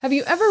Have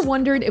you ever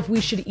wondered if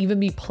we should even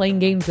be playing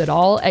games at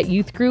all at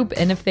youth group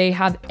and if they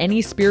have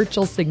any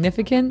spiritual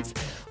significance?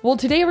 Well,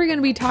 today we're going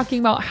to be talking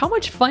about how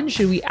much fun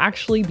should we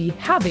actually be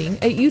having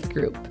at youth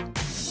group.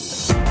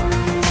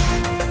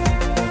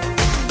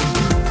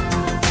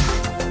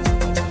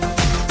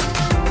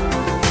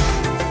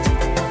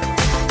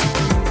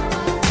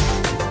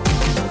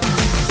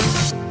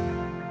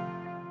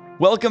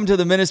 Welcome to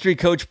the Ministry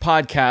Coach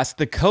Podcast,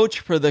 the coach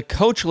for the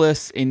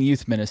coachless in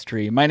youth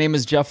ministry. My name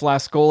is Jeff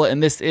Lascola,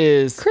 and this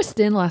is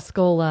Kristen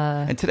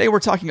Lascola. And today we're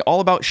talking all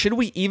about, should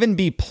we even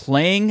be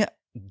playing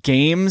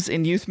games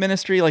in youth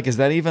ministry? Like, is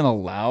that even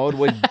allowed?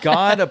 Would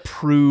God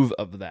approve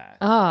of that?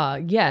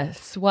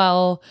 Yes.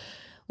 Well,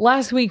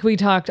 last week we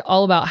talked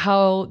all about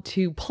how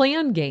to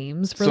plan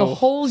games for the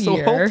whole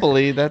year. So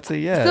hopefully that's a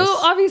yes. So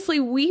obviously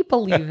we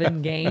believe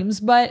in games,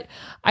 but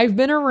I've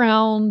been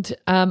around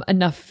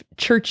enough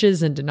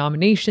churches and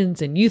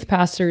denominations and youth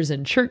pastors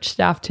and church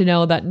staff to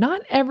know that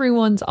not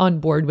everyone's on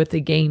board with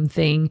the game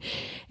thing.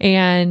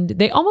 And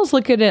they almost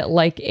look at it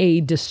like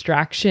a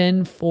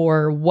distraction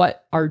for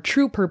what our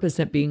true purpose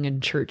at being in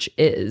church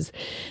is.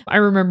 I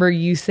remember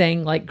you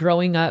saying, like,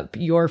 growing up,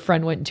 your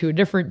friend went to a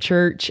different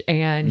church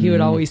and he would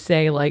always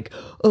say, like,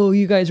 oh,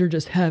 you guys are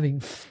just having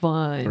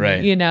fun,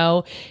 right? You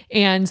know?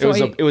 And so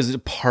it was a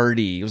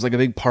party. It was like a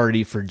big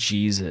party for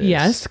Jesus.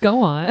 Yes,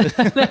 go on.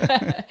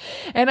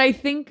 And I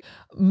think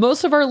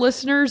most of our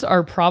listeners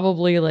are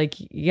probably like,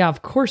 yeah,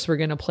 of course we're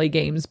going to play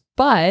games.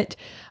 But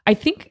I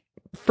think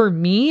for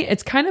me,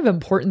 it's kind of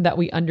important that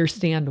we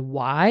understand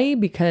why,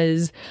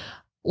 because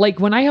like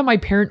when I have my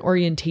parent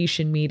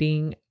orientation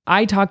meeting,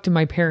 I talk to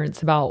my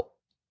parents about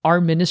our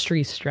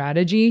ministry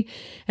strategy.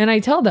 And I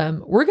tell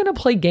them, we're going to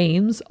play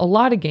games, a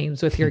lot of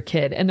games with your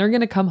kid. And they're going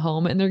to come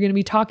home and they're going to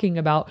be talking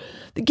about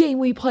the game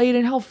we played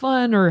and how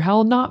fun or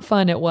how not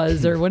fun it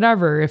was or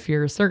whatever, if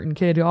you're a certain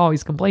kid who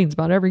always complains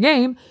about every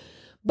game.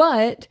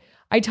 But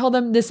I tell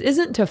them this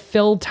isn't to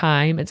fill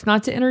time. It's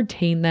not to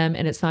entertain them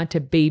and it's not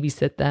to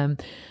babysit them.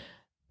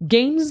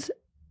 Games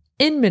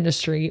in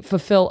ministry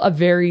fulfill a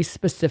very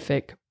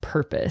specific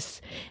purpose.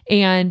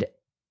 And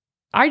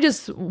I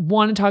just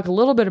want to talk a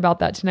little bit about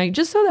that tonight,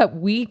 just so that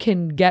we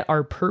can get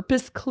our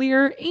purpose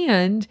clear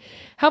and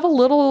have a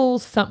little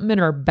something in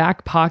our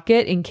back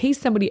pocket in case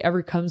somebody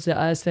ever comes to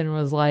us and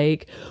was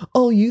like,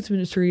 oh, youth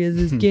ministry is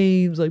this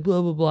games, like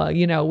blah, blah, blah,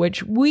 you know,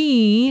 which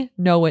we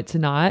know it's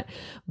not.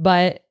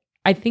 But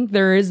I think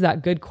there is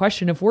that good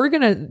question. If we're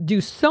going to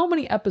do so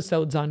many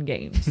episodes on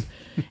games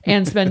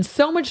and spend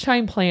so much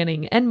time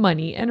planning and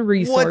money and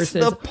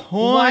resources, what's the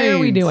point? Why are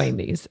we doing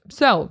these?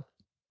 So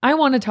I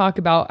want to talk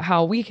about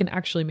how we can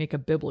actually make a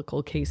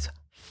biblical case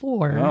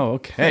for. Oh,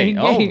 okay.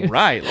 All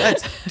right.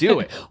 Let's do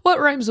it.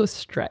 What rhymes with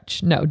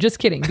stretch? No, just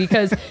kidding.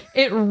 Because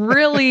it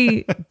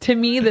really, to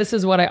me, this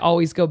is what I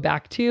always go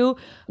back to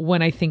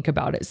when I think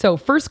about it. So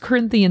 1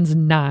 Corinthians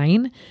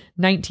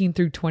 9:19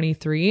 through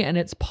 23, and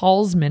it's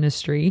Paul's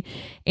ministry.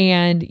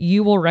 And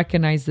you will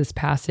recognize this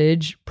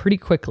passage pretty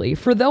quickly.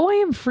 For though I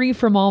am free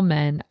from all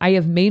men, I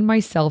have made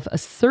myself a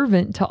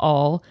servant to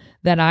all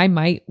that I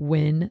might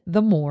win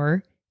the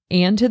more.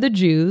 And to the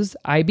Jews,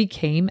 I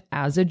became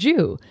as a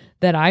Jew,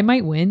 that I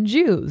might win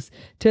Jews.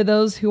 To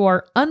those who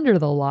are under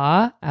the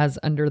law, as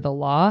under the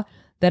law,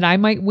 that I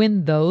might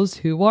win those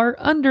who are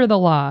under the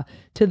law.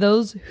 To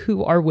those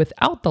who are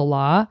without the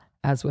law,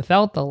 as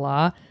without the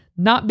law,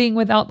 not being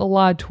without the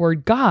law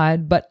toward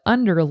God, but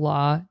under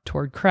law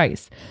toward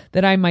Christ,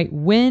 that I might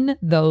win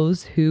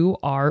those who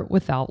are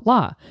without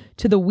law.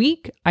 To the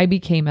weak, I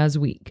became as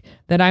weak,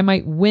 that I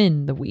might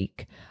win the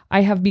weak.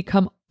 I have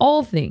become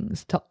all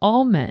things to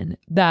all men,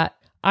 that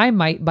I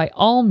might by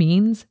all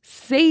means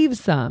save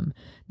some.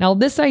 Now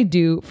this I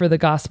do for the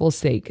gospel's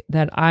sake,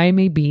 that I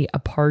may be a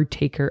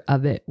partaker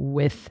of it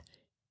with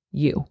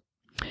you.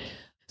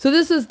 So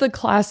this is the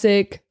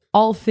classic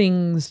all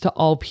things to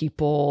all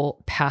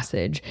people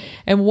passage.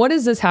 And what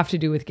does this have to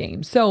do with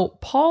games? So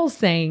Paul's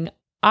saying,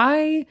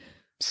 I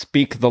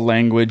speak the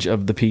language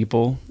of the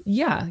people.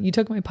 Yeah, you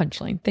took my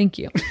punchline. Thank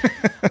you.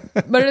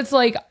 But it's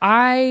like,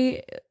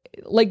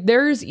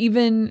 there's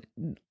even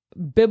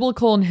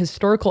biblical and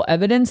historical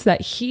evidence that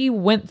he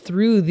went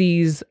through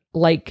these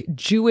like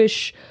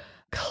Jewish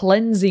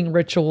cleansing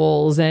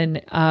rituals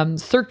and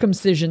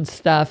circumcision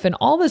stuff and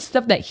all this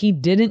stuff that he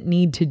didn't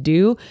need to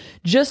do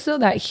just so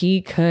that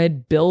he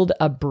could build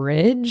a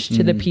bridge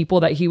to the people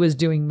that he was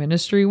doing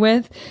ministry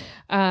with.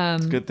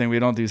 It's a good thing we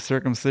don't do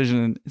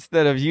circumcision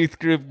instead of youth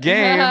group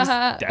games.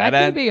 That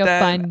could be a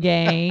fun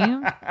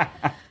game.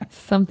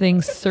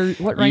 Something,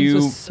 what rhymes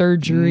with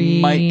surgery?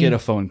 Might get a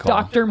phone call.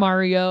 Dr.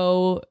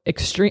 Mario,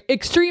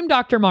 extreme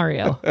Dr.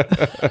 Mario.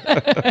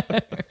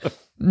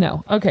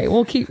 No. Okay.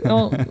 We'll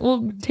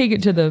take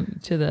it to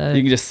the.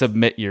 You can just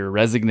submit your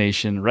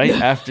resignation right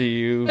after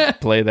you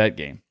play that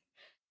game.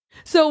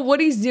 So what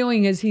he's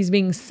doing is he's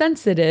being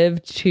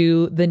sensitive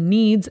to the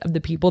needs of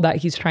the people that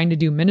he's trying to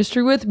do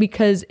ministry with,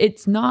 because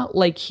it's not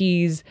like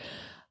he's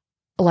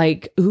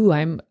like, ooh,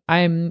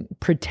 I'm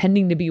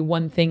pretending to be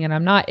one thing and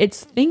I'm not.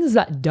 It's things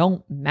that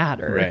don't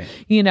matter. Right.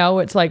 You know,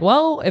 it's like,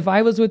 well, if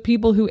I was with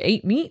people who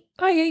ate meat,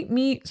 I ate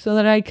meat so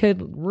that I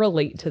could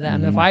relate to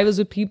them. If I was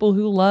with people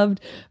who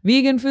loved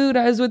vegan food,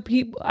 I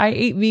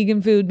ate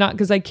vegan food, not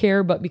because I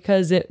care, but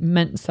because it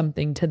meant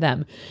something to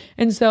them.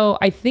 And so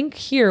I think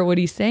here what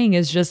he's saying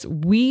is just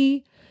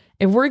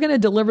if we're going to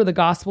deliver the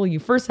gospel, you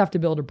first have to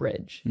build a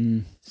bridge.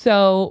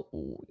 So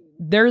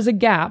there's a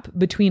gap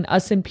between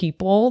us and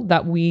people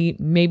that we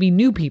maybe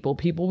new people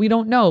we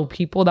don't know,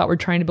 people that we're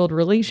trying to build a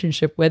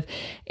relationship with,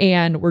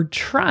 and we're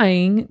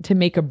trying to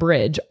make a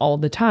bridge all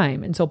the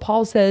time. And so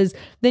Paul says,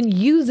 then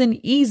use an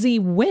easy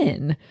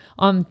win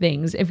on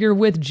things. If you're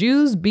with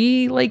Jews,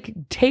 be like,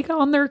 take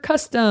on their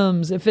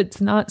customs if it's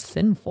not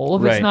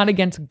sinful, if it's not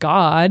against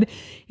God.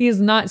 He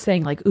is not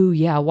saying like, ooh,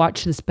 yeah,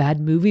 watch this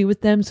bad movie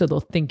with them so they'll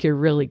think you're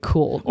really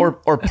cool. Or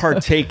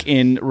partake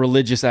in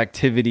religious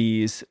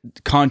activities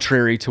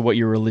contrary to what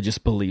your religious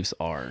beliefs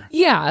are.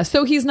 Yeah.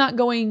 So he's not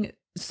going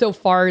so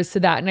far as to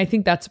that. And I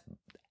think that's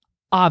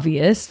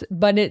obvious,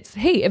 but it's,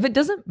 hey, if it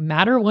doesn't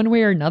matter one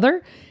way or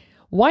another,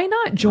 why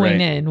not join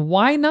in?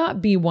 Why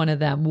not be one of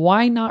them?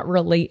 Why not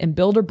relate and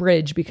build a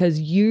bridge? Because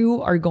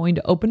you are going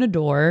to open a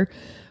door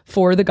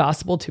for the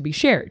gospel to be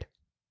shared.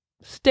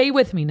 Stay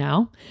with me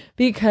now,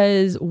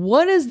 because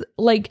what is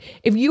like,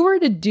 if you were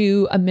to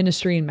do a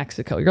ministry in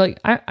Mexico, you're like,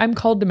 I'm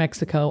called to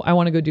Mexico. I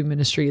want to go do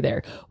ministry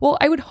there. Well,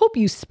 I would hope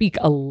you speak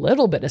a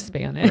little bit of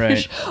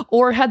Spanish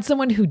or had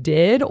someone who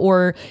did,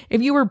 or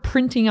if you were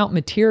printing out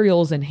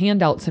materials and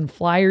handouts and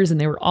flyers and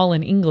they were all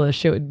in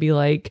English, it would be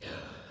like,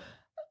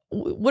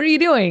 what are you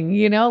doing?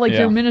 You know, like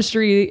your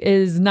ministry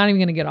is not even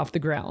going to get off the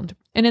ground.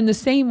 And in the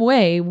same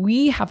way,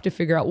 we have to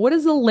figure out what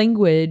is the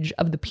language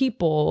of the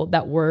people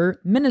that we're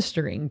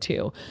ministering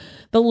to.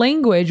 The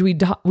language, we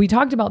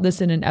talked about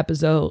this in an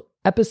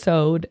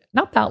episode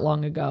not that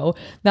long ago,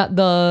 that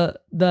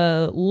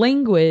the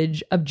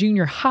language of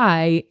junior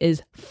high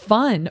is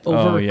fun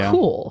over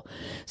cool.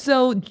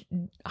 So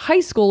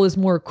high school is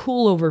more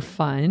cool over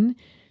fun.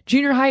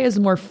 Junior high is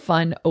more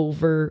fun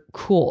over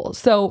cool.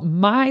 So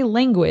my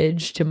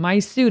language to my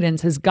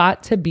students has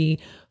got to be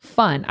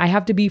fun. I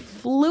have to be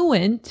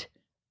fluent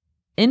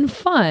in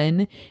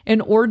fun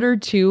in order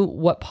to,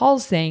 what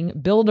Paul's saying,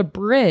 build a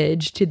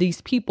bridge to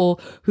these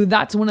people who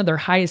that's one of their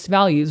highest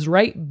values.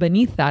 Right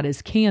beneath that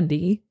is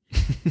candy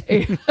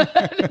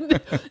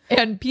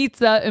and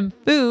pizza and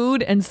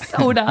food and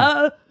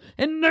soda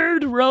and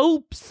nerd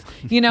ropes.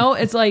 You know,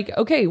 it's like,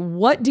 okay,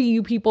 what do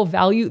you people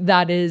value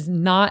that is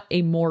not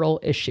a moral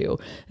issue?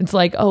 It's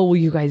like, oh, well,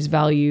 you guys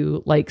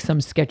value like some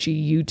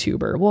sketchy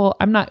YouTuber. Well,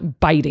 I'm not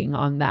biting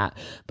on that,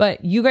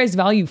 but you guys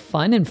value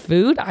fun and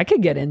food. I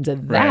could get into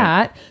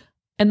that. Right.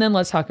 And then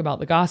let's talk about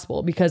the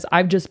gospel, because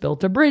I've just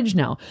built a bridge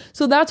now.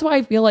 So that's why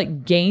I feel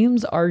like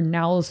games are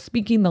now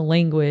speaking the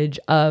language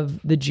of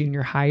the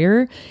junior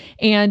higher.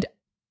 And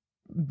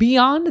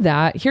beyond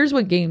that, here's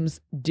what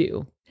games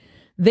do.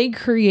 They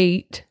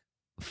create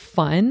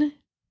fun.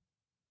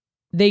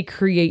 They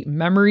create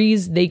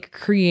memories. They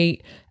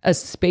create a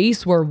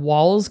space where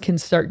walls can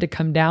start to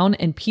come down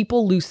and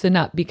people loosen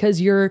up,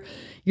 because you're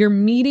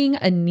meeting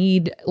a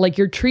need, like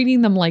you're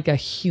treating them like a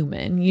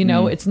human, you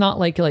know, it's not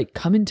like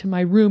come into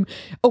my room,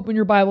 open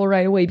your Bible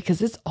right away,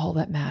 because it's all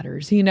that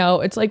matters. You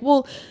know, it's like,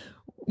 well,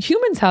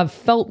 humans have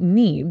felt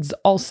needs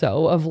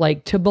also of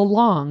like to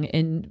belong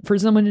and for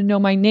someone to know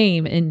my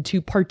name and to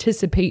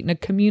participate in a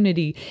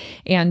community,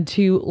 and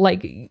to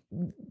like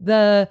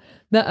the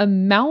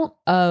amount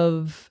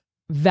of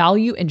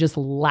value and just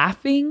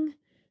laughing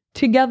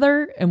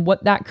together and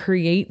what that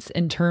creates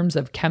in terms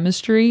of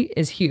chemistry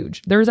is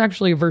huge. There's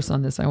actually a verse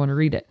on this. I want to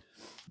read it.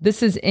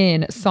 This is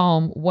in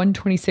Psalm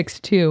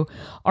 126:2.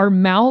 Our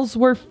mouths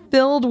were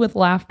filled with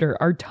laughter,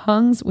 our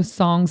tongues with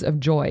songs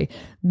of joy.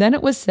 Then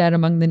it was said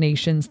among the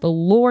nations, the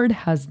Lord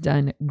has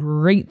done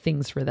great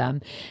things for them.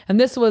 And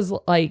this was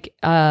like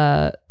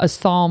a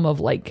psalm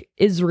of like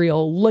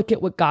Israel, look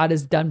at what God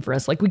has done for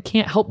us. Like we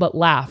can't help but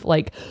laugh.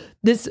 Like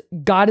this,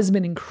 God has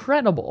been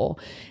incredible.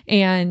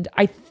 And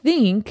I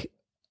think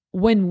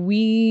when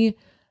we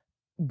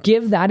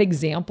give that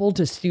example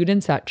to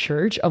students at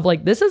church of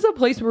like, this is a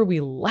place where we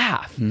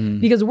laugh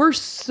because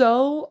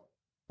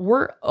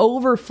we're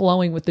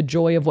overflowing with the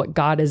joy of what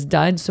God has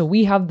done. So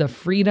we have the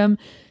freedom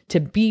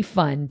to be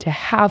fun, to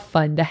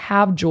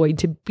have joy,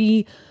 to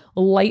be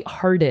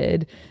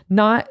lighthearted.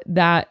 Not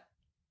that,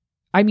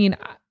 I mean,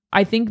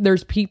 I think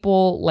there's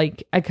people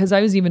like, because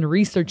I was even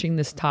researching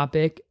this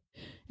topic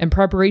in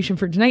preparation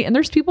for tonight, and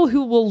there's people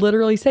who will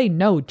literally say,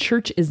 no,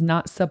 church is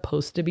not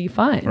supposed to be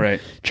fun.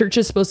 Right. Church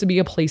is supposed to be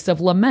a place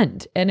of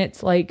lament. And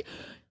it's like,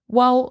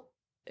 well,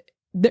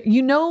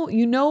 you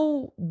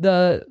know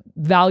the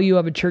value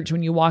of a church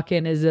when you walk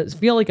in. Does it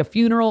feel like a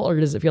funeral or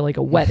does it feel like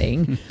a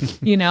wedding?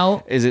 You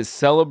know? Is it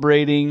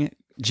celebrating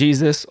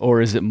Jesus or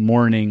is it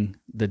mourning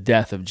the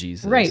death of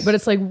Jesus. Right. But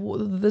it's like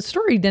the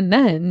story didn't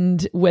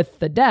end with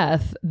the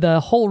death. The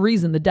whole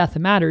reason the death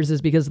matters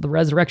is because of the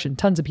resurrection.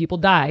 Tons of people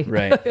die.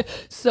 Right.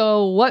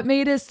 So what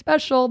made it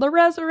special? The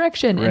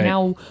resurrection. Right. And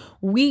now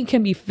we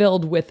can be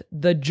filled with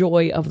the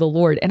joy of the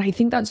Lord. And I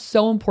think that's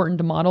so important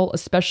to model,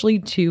 especially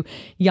to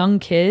young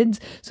kids,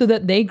 so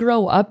that they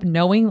grow up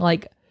knowing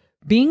like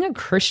being a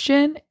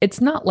Christian, it's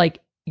not like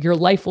your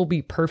life will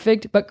be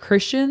perfect, but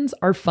Christians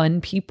are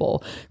fun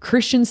people.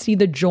 Christians see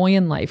the joy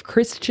in life.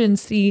 Christians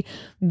see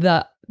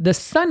the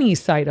sunny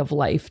side of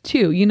life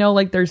too. You know,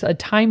 like there's a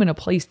time and a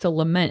place to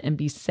lament and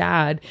be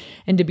sad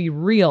and to be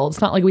real. It's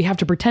not like we have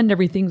to pretend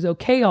everything's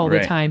okay all the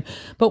time.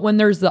 But when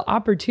there's the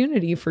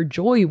opportunity for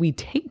joy, we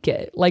take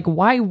it. Like,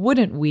 why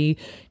wouldn't we?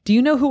 Do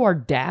you know who our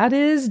dad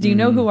is? Do you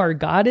know who our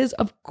God is?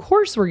 Of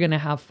course we're going to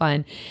have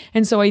fun.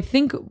 And so I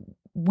think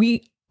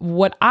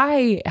what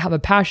I have a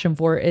passion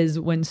for is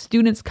when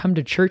students come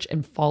to church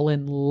and fall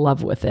in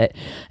love with it.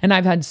 And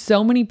I've had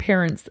so many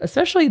parents,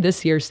 especially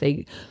this year,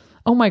 say,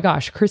 oh my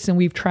gosh, Kristen,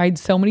 we've tried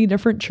so many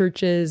different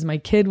churches. My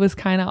kid was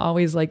kind of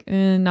always like,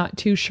 not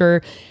too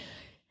sure.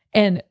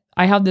 And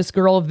I had this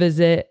girl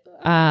visit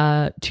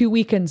 2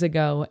 weekends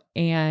ago,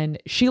 and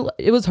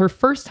it was her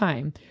first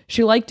time.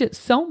 She liked it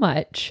so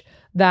much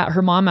that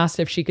her mom asked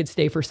if she could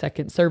stay for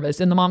second service.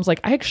 And the mom's like,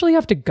 I actually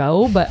have to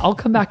go, but I'll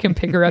come back and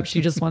pick her up.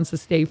 She just wants to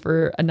stay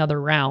for another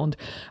round.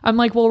 I'm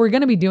like, well, we're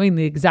going to be doing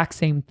the exact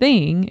same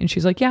thing. And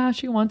she's like, yeah,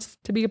 she wants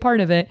to be a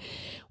part of it.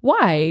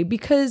 Why?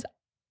 Because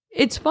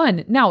it's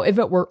fun. Now, if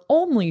it were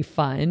only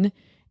fun,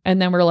 and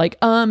then we're like,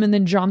 and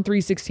then John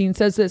 3:16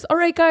 says this, all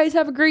right, guys,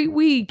 have a great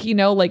week. You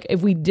know, like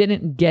if we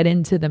didn't get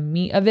into the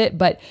meat of it,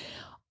 but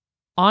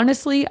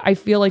honestly, I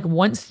feel like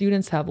once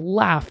students have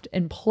laughed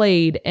and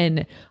played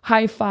and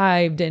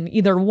high-fived and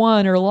either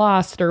won or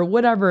lost or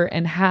whatever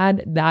and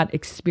had that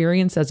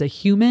experience as a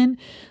human,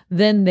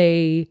 then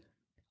they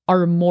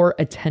are more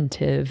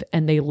attentive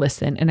and they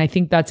listen. And I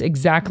think that's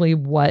exactly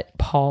what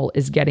Paul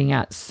is getting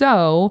at.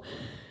 So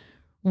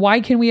why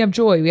can we have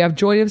joy? We have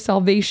joy of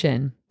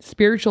salvation,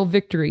 spiritual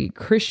victory,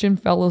 Christian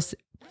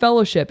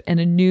fellowship, and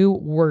a new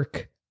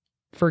work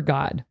for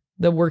God,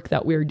 the work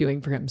that we're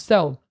doing for him.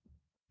 So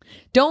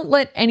don't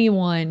let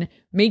anyone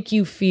make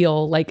you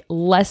feel like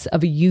less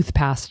of a youth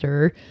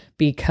pastor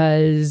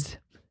because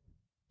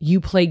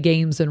you play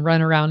games and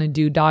run around and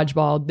do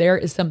dodgeball. There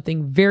is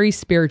something very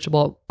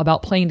spiritual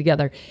about playing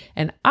together.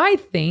 And I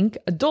think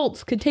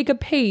adults could take a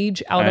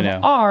page out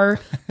of our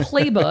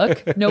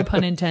playbook, no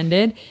pun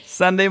intended.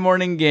 Sunday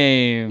morning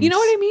games. You know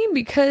what I mean?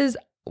 Because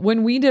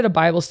when we did a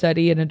Bible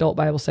study, an adult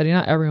Bible study,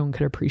 not everyone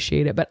could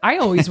appreciate it, but I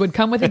always would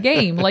come with a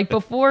game. Like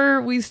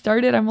before we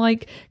started, I'm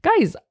like,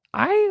 guys,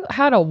 I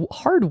had a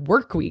hard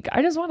work week.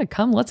 I just want to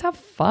come. Let's have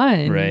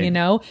fun, you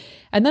know?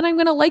 And then I'm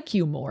going to like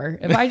you more.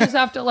 If I just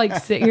have to like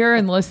sit here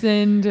and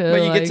listen to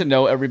But you get to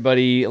know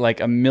everybody like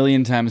a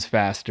million times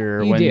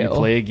faster when you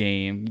play a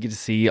game. You get to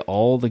see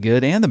all the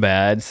good and the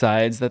bad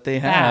sides that they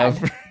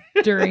have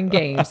during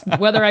games.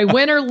 Whether I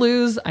win or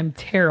lose, I'm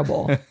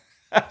terrible.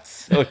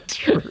 So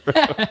true.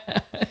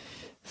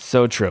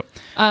 So true.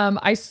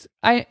 I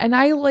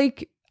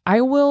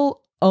will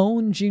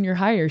own junior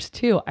hires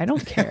too. I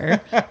don't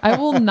care. I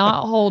will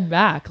not hold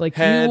back. Like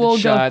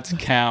headshots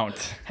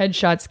count.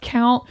 Headshots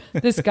count.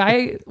 This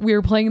guy, we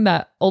were playing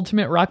that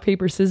ultimate rock,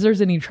 paper,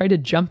 scissors, and he tried to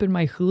jump in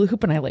my hula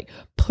hoop and I like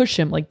push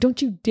him like,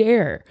 don't you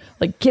dare,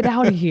 like get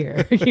out of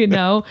here, you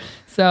know?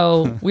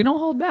 So we don't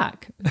hold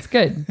back. It's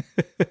good.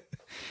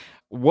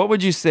 What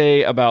would you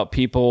say about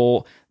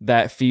people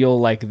that feel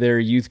like their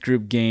youth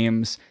group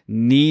games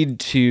need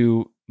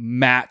to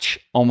match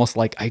almost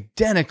like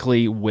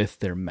identically with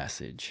their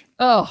message?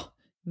 Oh,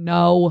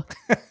 no.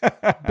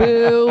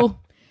 Boo.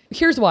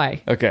 Here's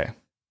why. Okay.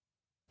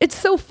 It's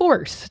so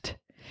forced.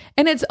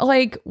 And it's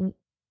like,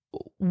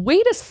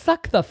 way to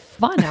suck the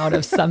fun out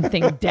of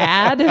something,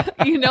 Dad.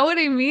 You know what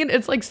I mean?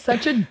 It's like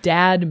such a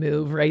dad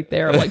move right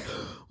there. I'm like,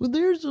 well,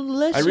 there's a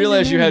lesson. I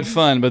realize you had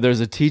fun, but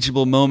there's a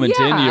teachable moment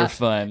in your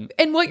fun.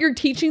 And what you're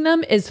teaching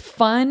them is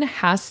fun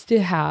has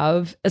to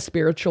have a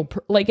spiritual,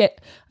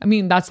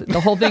 that's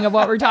the whole thing of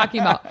what we're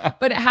talking about,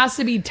 but it has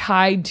to be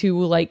tied to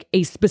like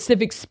a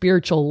specific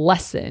spiritual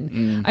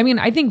lesson. I mean,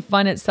 I think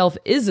fun itself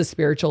is a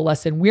spiritual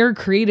lesson. We're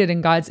created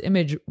in God's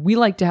image. We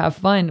like to have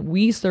fun.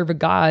 We serve a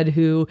God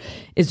who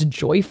is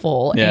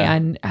joyful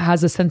and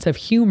has a sense of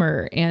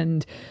humor.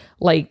 And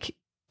like,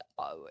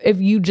 if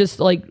you just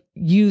like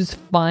use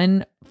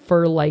fun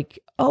for like,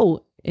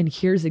 and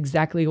here's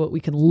exactly what we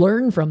can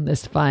learn from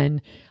this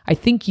fun, I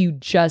think you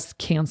just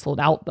canceled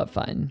out the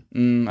fun.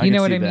 You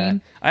know what I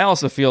mean? I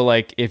also feel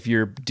like if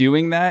you're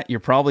doing that, you're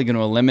probably going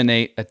to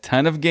eliminate a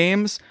ton of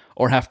games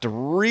or have to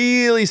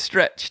really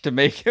stretch to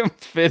make them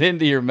fit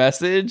into your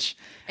message.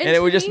 And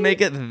it would just make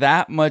it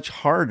that much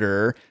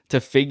harder to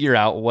figure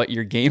out what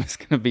your game is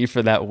going to be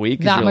for that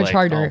week. That much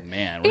harder. Oh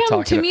man,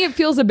 and to me, it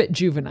feels a bit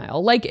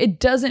juvenile. Like it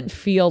doesn't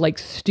feel like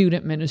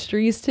student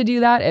ministries to do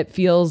that. It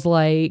feels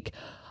like,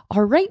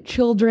 all right,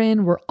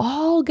 children, we're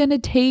all going to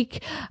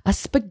take a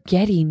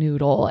spaghetti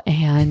noodle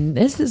and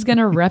this is going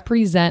to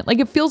represent, like,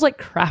 it feels like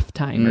craft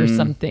time or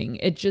something.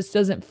 It just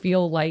doesn't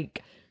feel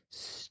like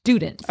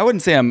students. I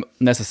wouldn't say I'm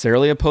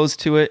necessarily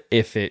opposed to it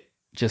if it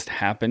just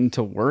happened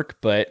to work,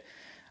 but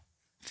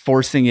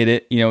forcing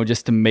it,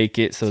 just to make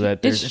it so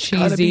that it's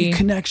gotta be a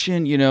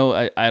connection,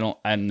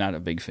 I'm not a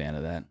big fan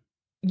of that.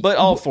 But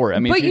all for it. I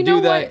mean, if you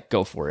do that,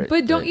 go for it.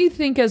 But don't you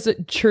think as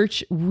a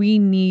church, we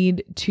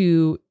need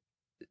to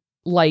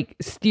like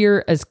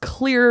steer as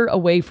clear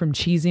away from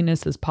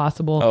cheesiness as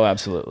possible? Oh,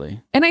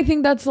 absolutely. And I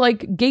think that's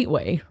like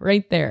gateway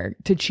right there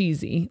to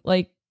cheesy.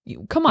 Like,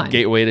 come on.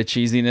 Gateway to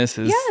cheesiness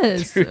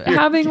is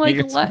having like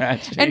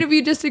and if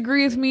you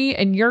disagree with me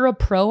and you're a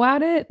pro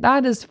at it,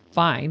 that is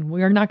fine.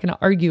 We are not going to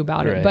argue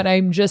about it. But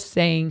I'm just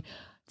saying,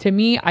 to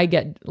me, I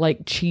get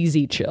like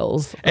cheesy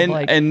chills.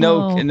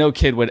 No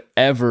kid would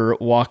ever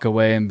walk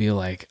away and be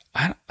like,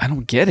 I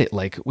don't get it.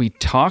 Like, we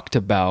talked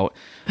about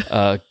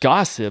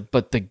gossip,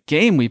 but the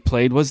game we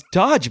played was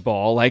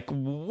dodgeball. Like,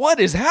 what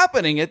is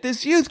happening at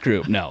this youth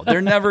group? No,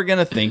 they're never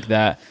gonna think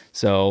that.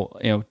 So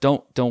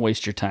don't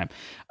waste your time.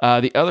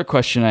 The other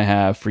question I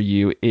have for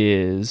you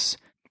is,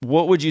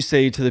 what would you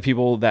say to the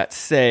people that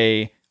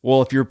say,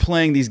 well, if you're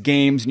playing these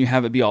games and you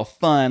have it be all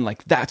fun,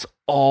 like that's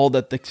all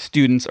that the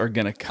students are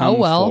going to come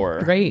for.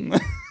 Great.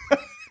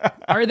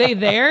 Are they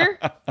there?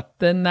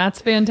 Then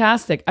that's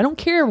fantastic. I don't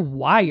care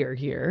why you're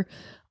here.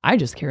 I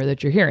just care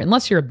that you're here.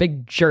 Unless you're a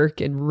big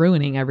jerk and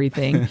ruining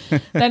everything,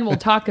 then we'll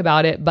talk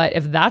about it. But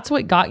if that's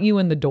what got you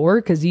in the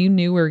door because you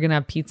knew we were going to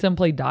have pizza and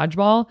play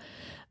dodgeball,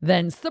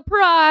 then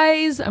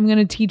surprise, I'm going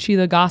to teach you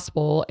the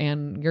gospel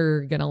and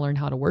you're going to learn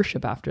how to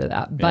worship after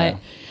that.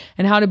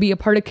 And how to be a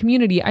part of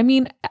community. I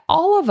mean,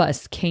 all of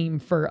us came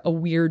for a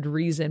weird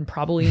reason,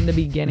 probably in the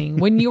beginning.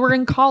 When you were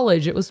in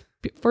college, it was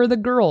for the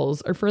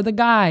girls or for the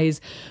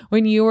guys.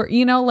 When you were,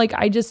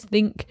 I just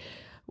think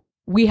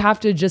we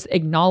have to just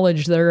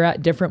acknowledge they're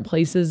at different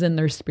places in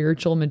their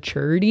spiritual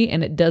maturity.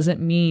 And it doesn't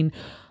mean,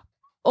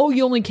 oh,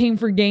 you only came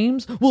for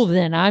games? Well,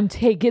 then I'm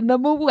taking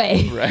them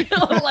away. Right.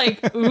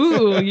 Like,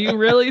 ooh, you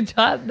really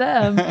taught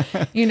them,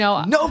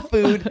 No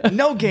food,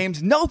 no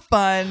games, no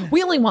fun.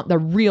 We only want the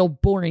real,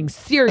 boring,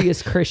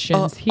 serious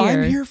Christians here.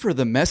 I'm here for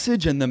the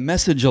message and the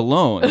message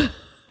alone.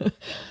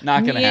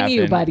 Not going to happen. Me and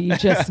you, buddy.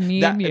 Just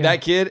me and you.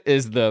 That kid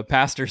is the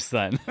pastor's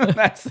son.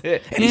 That's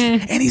it.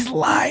 And he's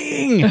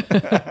lying.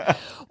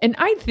 And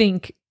I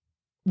think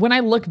when I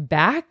look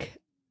back,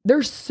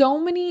 there's so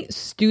many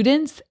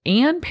students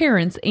and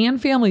parents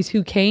and families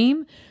who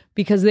came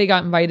because they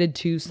got invited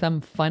to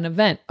some fun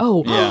event.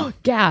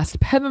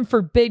 Gasp. Heaven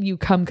forbid you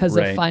come because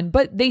of fun.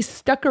 But they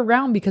stuck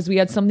around because we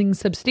had something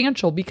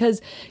substantial,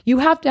 because you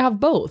have to have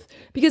both.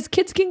 Because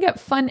kids can get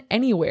fun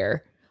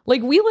anywhere.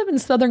 Like, we live in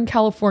Southern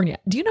California.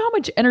 Do you know how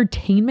much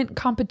entertainment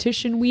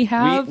competition we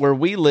have? Where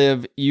we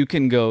live, you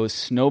can go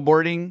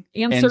snowboarding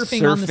and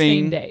surfing on the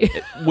same day.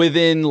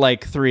 within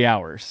like 3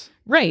 hours.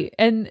 Right.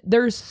 And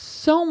there's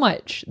so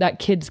much that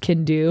kids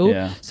can do.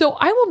 Yeah. So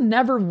I will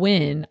never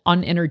win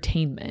on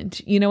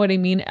entertainment. You know what I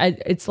mean?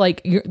 It's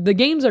like the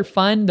games are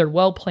fun. They're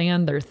well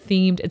planned. They're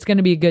themed. It's going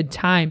to be a good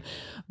time.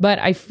 But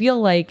I feel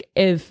like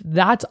if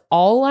that's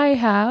all I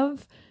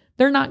have,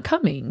 they're not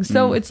coming.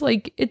 So it's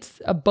like,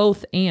 it's a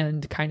both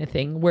and kind of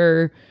thing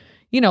where,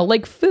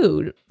 like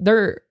food,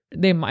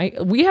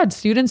 we had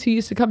students who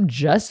used to come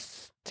just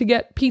to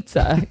get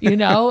pizza,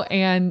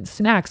 and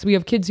snacks. We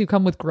have kids who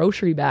come with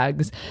grocery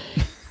bags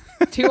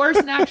to our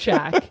snack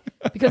shack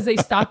because they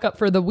stock up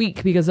for the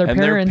week because their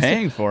parents, they're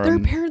paying for them.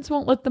 Their parents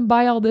won't let them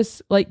buy all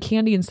this like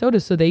candy and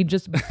soda. So they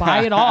just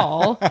buy it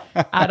all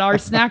at our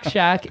snack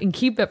shack and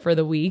keep it for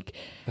the week.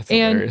 That's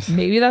and hilarious.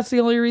 Maybe that's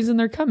the only reason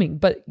they're coming.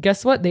 But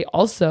guess what? They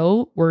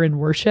also were in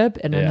worship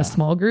and in a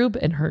small group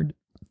and heard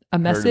a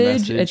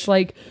message. It's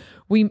like,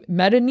 we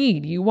met a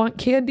need. You want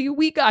candy?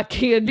 We got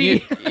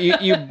candy.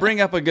 You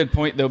bring up a good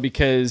point, though,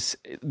 because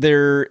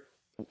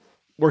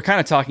we're kind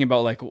of talking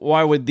about like,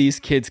 why would these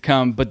kids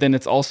come? But then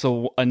it's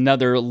also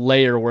another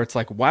layer where it's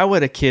like, why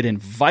would a kid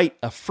invite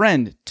a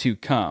friend to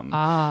come?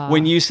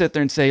 When you sit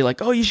there and say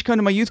like, oh, you should come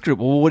to my youth group.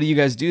 Well, what do you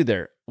guys do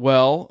there?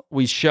 Well,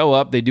 we show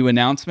up, they do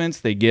announcements,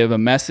 they give a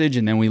message,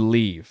 and then we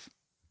leave.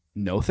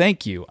 No,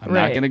 thank you. I'm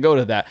not going to go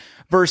to that.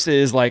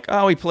 Versus like,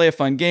 oh, we play a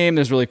fun game.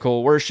 There's really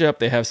cool worship.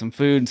 They have some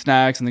food and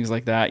snacks and things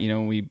like that.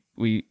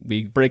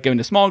 We break them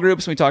into small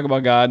groups and we talk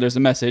about God. There's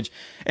a message.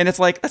 And it's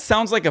like, that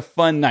sounds like a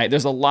fun night.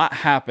 There's a lot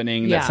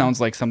happening that sounds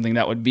like something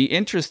that would be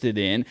interested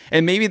in.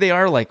 And maybe they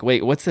are like,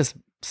 wait, what's this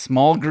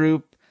small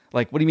group?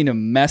 Like, what do you mean a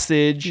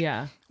message?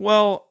 Yeah.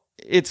 Well,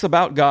 it's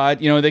about God.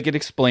 They could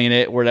explain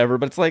it or whatever.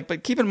 But it's like,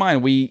 but keep in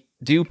mind, we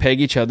do peg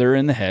each other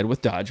in the head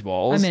with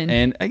dodgeballs. I'm in.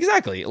 And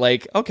exactly,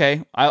 like,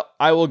 okay,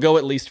 I will go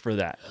at least for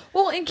that.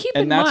 Well, and keep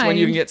in mind, and that's when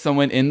you can get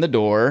someone in the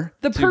door.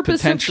 The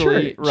purpose of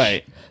church,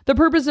 right? The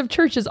purpose of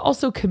church is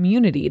also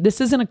community. This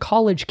isn't a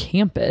college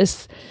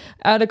campus.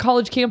 At a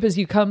college campus,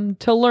 you come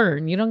to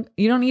learn. You don't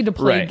need to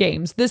play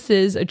games. This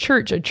is a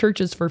church. A church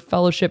is for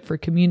fellowship, for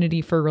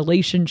community, for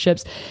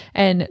relationships,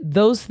 and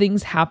those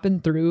things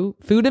happen through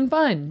food and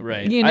fun.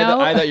 Right. You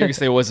know, I thought you were going to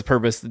say it was the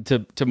purpose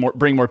to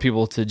bring more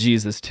people to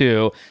Jesus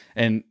too,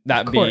 and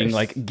that being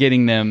like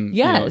getting them.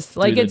 Yes,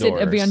 like it's an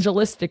doors.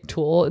 evangelistic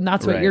tool, and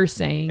that's what you're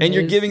saying. And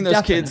you're giving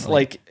those kids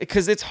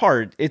because it's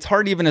hard. It's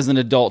hard even as an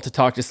adult to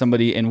talk to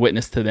somebody and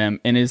witness to them,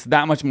 and it's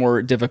that much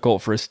more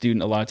difficult for a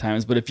student a lot of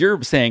times. But if you're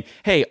saying,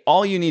 hey,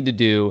 all you need to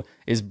do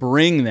is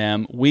bring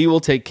them, we will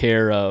take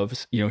care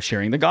of,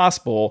 sharing the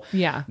gospel.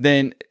 Yeah.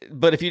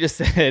 But if you just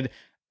said,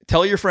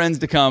 tell your friends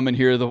to come and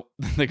hear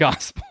the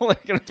gospel, they're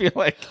going to feel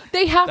like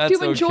they have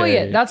to enjoy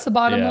it. That's the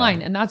bottom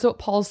line. And that's what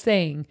Paul's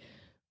saying.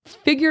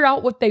 Figure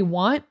out what they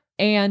want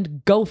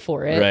and go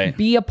for it. Right.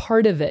 Be a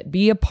part of it.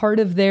 Be a part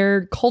of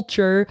their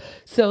culture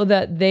so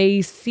that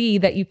they see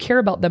that you care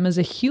about them as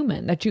a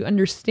human, that you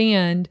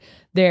understand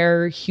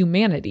their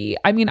humanity.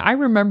 I mean, I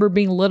remember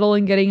being little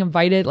and getting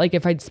invited, like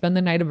if I'd spend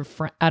the night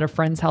at a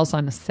friend's house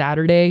on a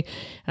Saturday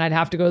and I'd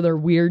have to go to their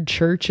weird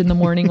church in the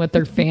morning with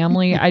their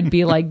family, I'd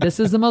be like, this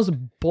is the most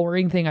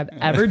boring thing I've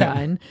ever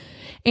done.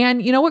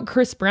 And you know what,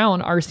 Chris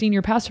Brown, our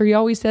senior pastor, he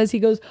always says, he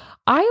goes,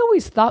 I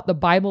always thought the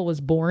Bible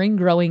was boring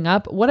growing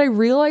up. What I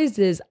realized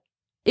is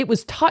it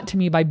was taught to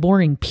me by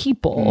boring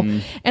people.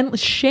 And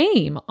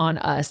shame on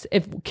us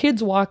if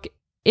kids walk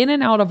in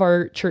and out of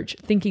our church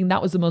thinking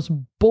that was the most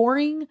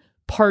boring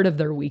part of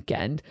their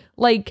weekend.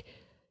 Like,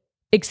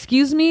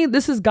 excuse me,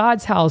 this is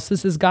God's house.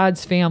 This is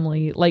God's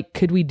family. Like,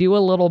 could we do a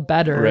little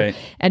better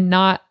and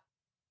not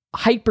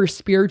hyper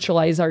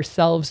spiritualize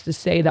ourselves to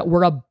say that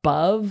we're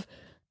above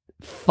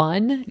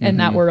fun and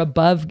that we're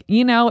above,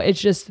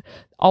 it's just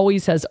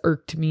always has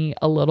irked me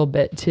a little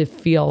bit to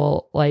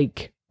feel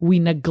like we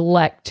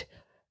neglect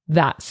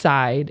that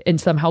side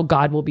and somehow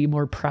God will be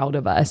more proud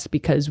of us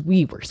because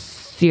we were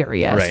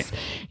serious.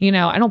 Right.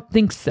 I don't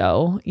think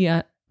so.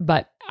 Yeah.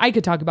 But I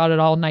could talk about it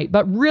all night.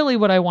 But really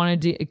what I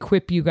wanted to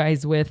equip you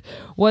guys with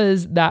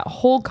was that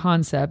whole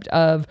concept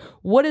of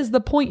what is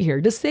the point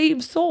here? To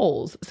save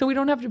souls. So we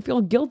don't have to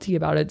feel guilty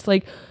about it. It's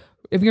like,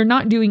 if you're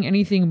not doing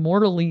anything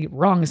morally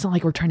wrong, it's not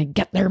like we're trying to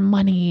get their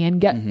money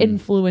and get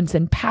influence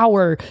and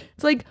power.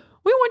 It's like,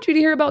 we want you to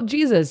hear about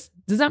Jesus.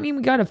 Does that mean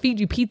we got to feed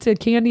you pizza,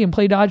 candy, and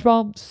play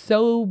dodgeball?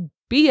 So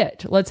be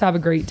it. Let's have a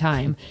great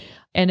time.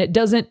 And it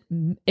doesn't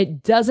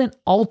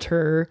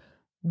alter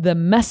the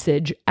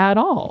message at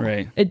all.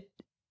 Right.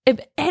 If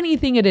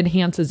anything, it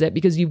enhances it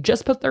because you've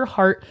just put their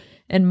heart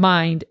and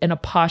mind in a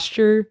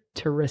posture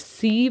to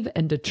receive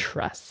and to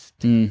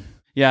trust.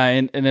 Yeah,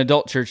 and an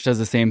adult church does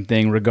the same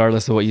thing,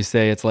 regardless of what you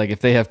say. It's like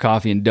if they have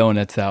coffee and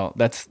donuts out,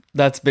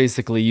 that's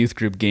basically youth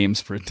group games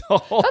for adults.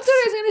 That's what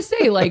I was gonna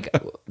say. Like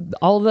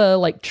all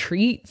the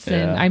treats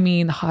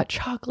and hot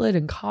chocolate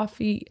and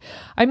coffee.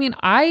 I mean,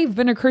 I've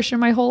been a Christian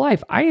my whole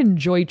life. I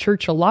enjoy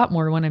church a lot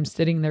more when I'm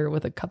sitting there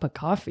with a cup of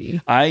coffee.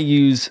 I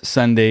use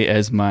Sunday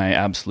as my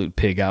absolute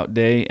pig out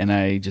day, and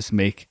I just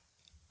make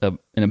an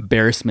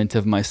embarrassment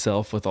of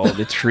myself with all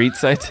the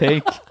treats I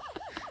take,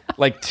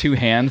 like 2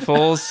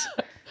 handfuls.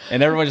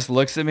 And everyone just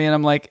looks at me and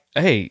I'm like,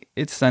 hey,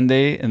 it's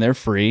Sunday and they're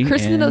free.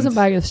 Kristen doesn't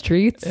buy us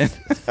treats.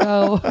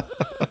 So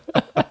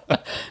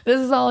this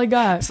is all I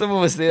got.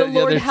 Someone was the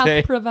Lord other hath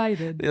day,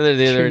 provided. The other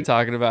day they were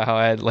talking about how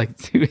I had like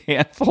 2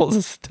 handfuls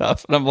of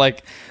stuff. And I'm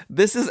like,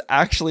 this is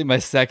actually my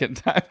second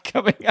time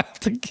coming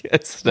out to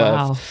get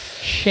stuff. Wow.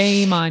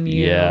 Shame on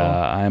you.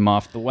 Yeah, I'm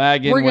off the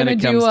wagon when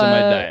it comes to my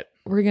diet.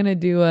 We're going to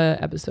do a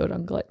episode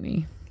on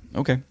gluttony.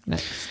 Okay.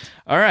 Next.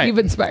 All right. You've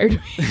inspired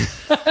me.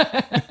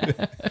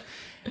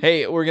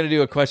 Hey, we're going to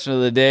do a question of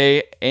the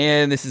day,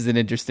 and this is an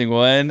interesting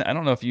one. I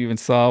don't know if you even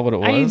saw what it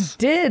was. I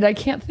did. I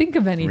can't think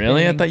of anything.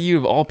 Really? I thought you,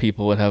 of all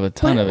people, would have a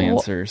ton of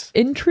answers.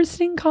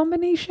 Interesting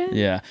combination?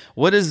 Yeah.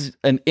 What is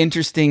an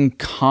interesting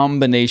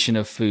combination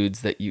of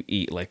foods that you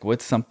eat? Like,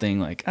 what's something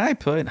like, I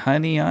put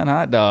honey on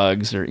hot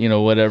dogs or,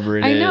 whatever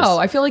it is. I know.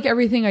 I feel like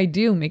everything I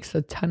do makes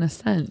a ton of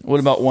sense. What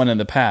about one in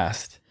the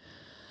past?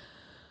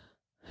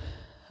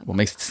 Well, it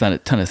makes a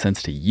ton of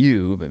sense to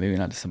you, but maybe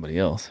not to somebody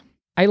else.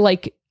 I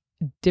like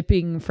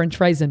dipping French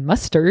fries in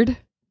mustard.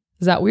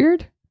 Is that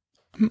weird?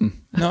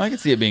 No, I can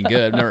see it being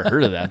good. I've never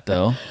heard of that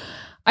though.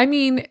 I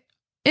mean,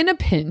 in a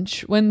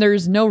pinch, when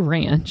there's no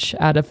ranch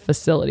at a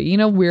facility,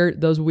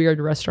 those weird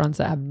restaurants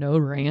that have no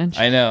ranch.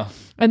 I know.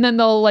 And then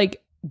they'll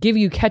give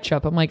you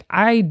ketchup. I'm like,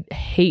 I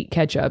hate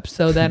ketchup.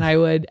 So then I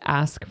would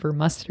ask for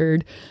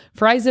mustard,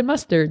 fries and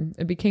mustard.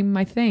 It became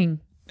my thing.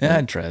 Yeah,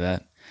 I'd try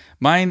that.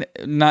 Mine,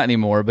 not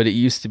anymore, but it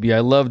used to be. I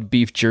loved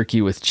beef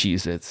jerky with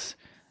Cheez-Its.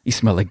 You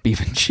smell like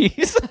beef and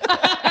cheese.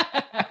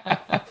 I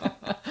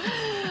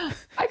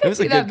can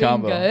see that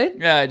being good.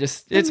 Yeah,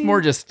 it's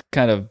more just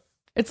kind of.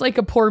 It's like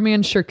a poor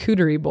man's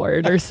charcuterie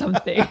board or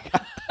something.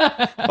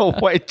 A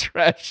white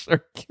trash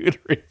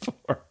charcuterie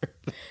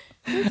board.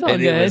 It's all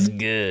and good. it was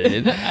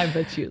good. I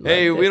bet you loved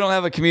Hey, it. we don't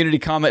have a community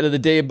comment of the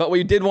day, but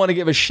we did want to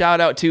give a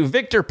shout out to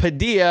Victor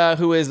Padilla,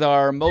 who is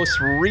our most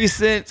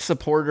recent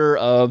supporter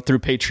through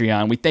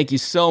Patreon. We thank you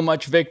so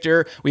much,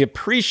 Victor. We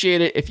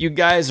appreciate it. If you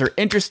guys are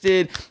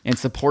interested in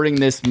supporting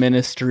this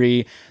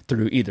ministry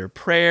through either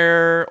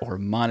prayer or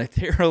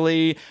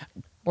monetarily,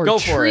 Or go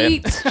for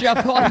it. treats,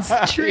 jump on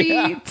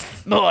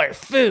treats. More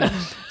food.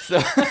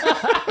 So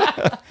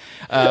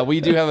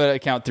we do have an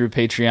account through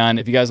Patreon.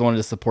 If you guys wanted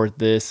to support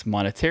this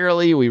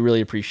monetarily, we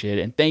really appreciate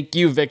it. And thank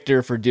you,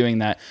 Victor, for doing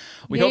that.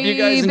 We hope you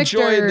guys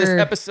enjoyed this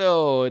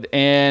episode,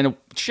 and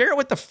share it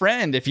with a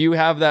friend if you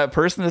have that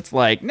person that's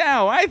like,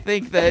 no, I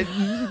think that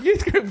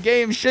youth group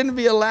games shouldn't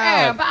be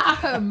allowed.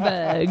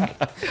 Humbug.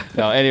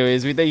 No,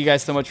 anyways, we thank you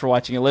guys so much for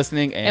watching and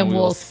listening, and we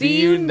will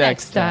see you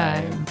next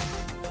time.